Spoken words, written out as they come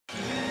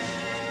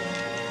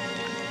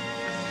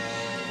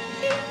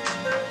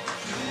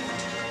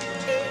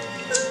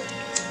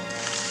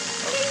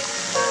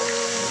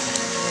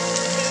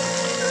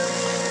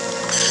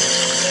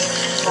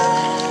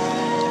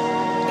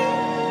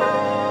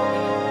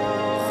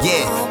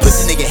Yeah,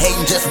 pussy nigga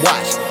hating, just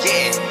watch.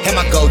 Yeah, and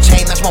my gold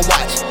chain, that's my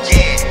watch.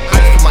 Yeah, I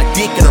just put my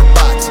dick in her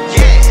box.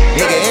 Yeah,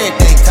 nigga,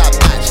 everything top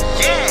notch.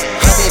 Yeah,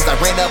 homies, I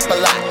ran up a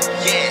lot.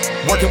 Yeah,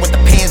 working with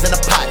the pans and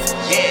the pots.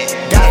 Yeah,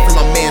 got it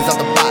from my mans out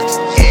the box.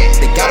 Yeah,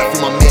 they got it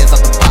from my mans out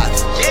the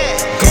box. Yeah,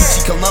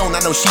 Gucci cologne, I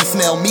know she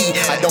smell me.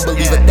 I don't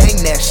believe a thing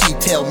that she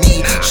tell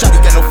me.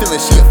 Shawty got no feeling,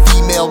 she a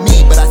female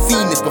me, but I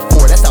seen this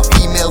before. That's how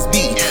females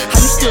be.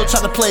 How you still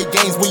tryna play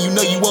games when you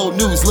know you old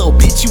news, little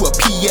bitch? You a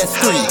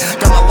PS3.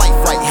 Got my life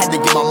right, had to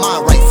get my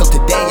mind right, so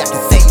today I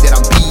can say that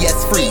I'm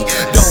BS free.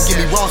 Don't get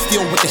me wrong,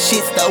 still with the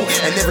shit though,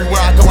 and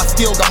everywhere I go I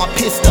still got my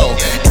pistol.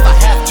 If I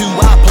have to,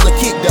 I'll pull a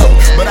kick though,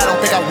 but I don't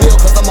think I will,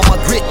 cause I'm on my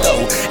grit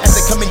though. As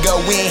they come and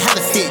go, we ain't had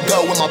a sit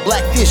go with my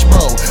black fish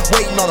bowl,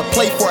 waiting on a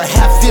plate for a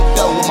half sip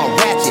though with my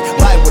ratchet,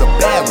 riding with a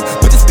bad one,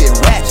 but this bit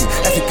ratchet.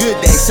 That's a good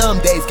day,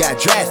 some days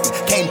got drastic,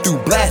 came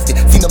through blasted,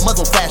 seen the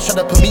muzzle flash, tried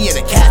to put me in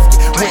a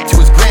casket, went to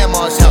his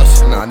grandma's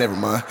house, nah, never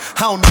mind,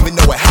 I don't even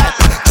know what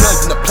happened.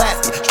 Drugs in the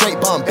plastic, straight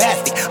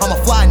bombastic, I'm a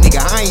fly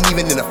nigga, I ain't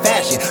even into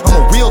fashion, I'm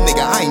a real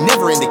nigga, I ain't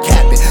never into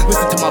capping.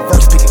 Listen to my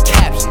verse, pick a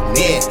caption.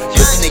 Yeah,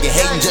 pussy nigga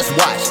hating, just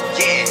watch.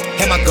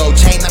 Yeah, and my gold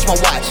chain, that's my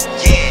watch.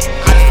 Yeah,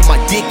 I just put my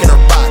dick in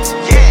her box.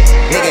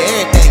 Yeah, nigga,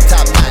 everything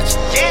top notch.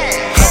 Yeah,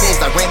 homies,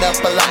 I ran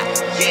up a lot.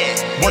 Yeah,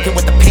 working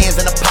with the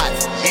pans and the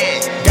pots.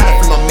 Yeah, got it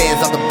from my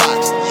mans out the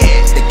box.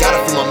 Yeah, they got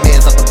it from my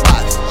mans out the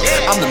box.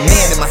 Yeah, I'm the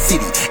man in my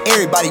city.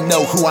 Everybody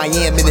know who I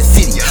am in the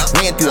city.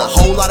 Ran through a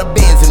whole lot of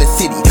bands in the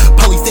city.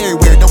 Police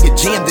everywhere, don't get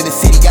jammed in the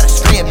city. Got a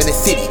scram in the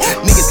city.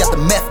 Niggas got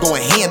the meth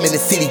going ham in the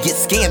city. Get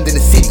scammed in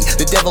the city.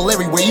 The devil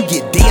everywhere, you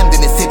get damned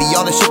in the city.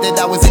 All the shit that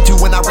I was into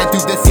when I ran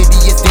through the city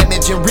is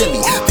damaging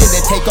really. Then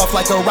they take off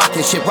like a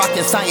rocket ship.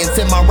 Rocket science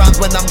in my rhymes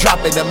when I'm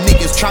dropping them.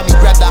 Niggas try me,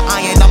 grab the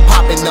iron, I'm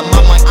popping them.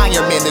 I'm like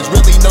Iron Man, there's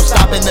really no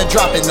stopping the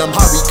dropping them.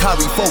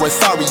 Harikari for a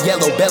sorry,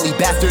 yellow belly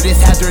bastard.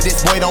 It's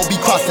hazardous, boy, don't be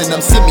crossing them.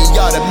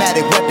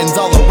 Semi-automatic weapons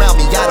all around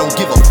me. I don't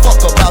give a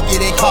fuck about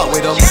getting caught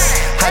with them.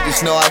 I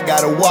just know I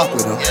gotta walk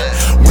with them.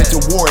 Went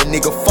to war, a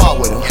nigga fought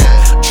with them.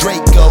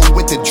 Draco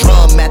with the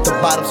drum at the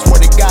bottom.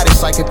 Swear to God,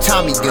 it's like a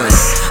Tommy gun.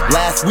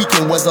 Last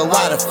weekend was a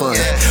lot of fun.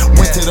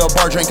 Went to the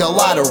bar, drank a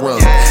lot of rum.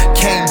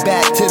 Came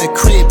back to the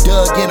crib,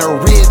 dug in her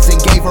ribs and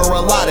gave her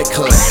a lot of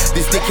cut.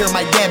 This dick here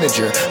might damage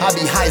her. I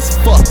be high as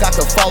fuck, I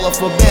could fall off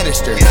a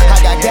banister. I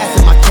got gas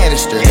in my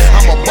canister.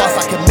 I'm a boss,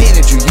 I can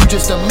manage you. You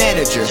just a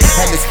manager.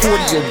 And this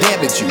 40 will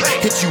damage you.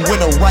 Hit you in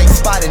the right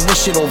spot and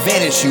this shit'll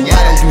vanish you.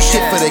 I don't do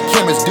shit for the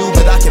cameras, dude,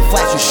 but I can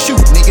flash and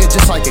shoot, nigga,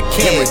 just like a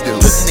camera do.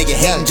 Pussy nigga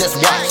hating, just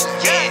watch.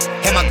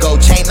 And my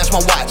gold chain, that's my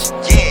watch.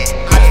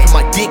 I just put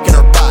my dick in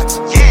her box.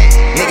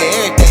 Nigga,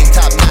 everything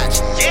top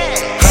notch.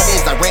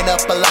 Homies, I ran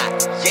up a lot.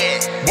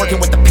 Working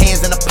with the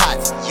pans and the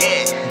pots.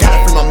 Got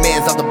it from my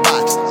mans out the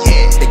box.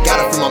 They got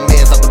it from my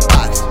mans out the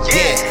box.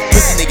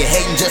 Pussy nigga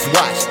hating, just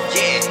watch.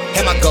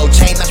 And my gold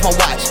chain, that's my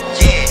watch.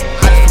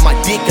 I just put my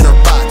dick in her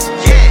box.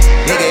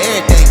 Nigga,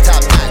 everything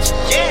top notch.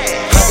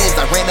 Homies,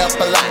 I ran up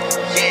a lot.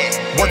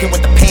 Working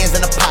with the pans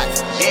and the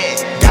pots.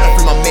 Got it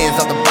from my mans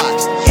out the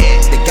box.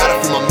 They got it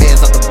from my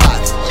mans out the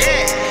box.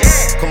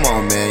 Come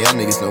on, man, y'all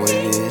niggas know what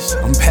it is.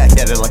 I'm back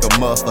at it like a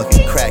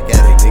motherfucking crack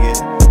addict, nigga.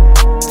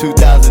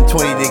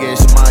 2020, nigga,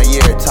 it's my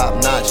year, top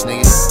notch,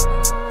 nigga.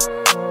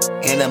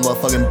 And that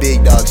motherfucking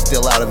Big Dog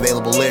still out,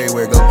 available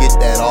everywhere. Go get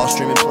that, all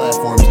streaming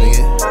platforms,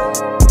 nigga.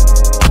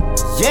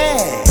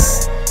 Yeah.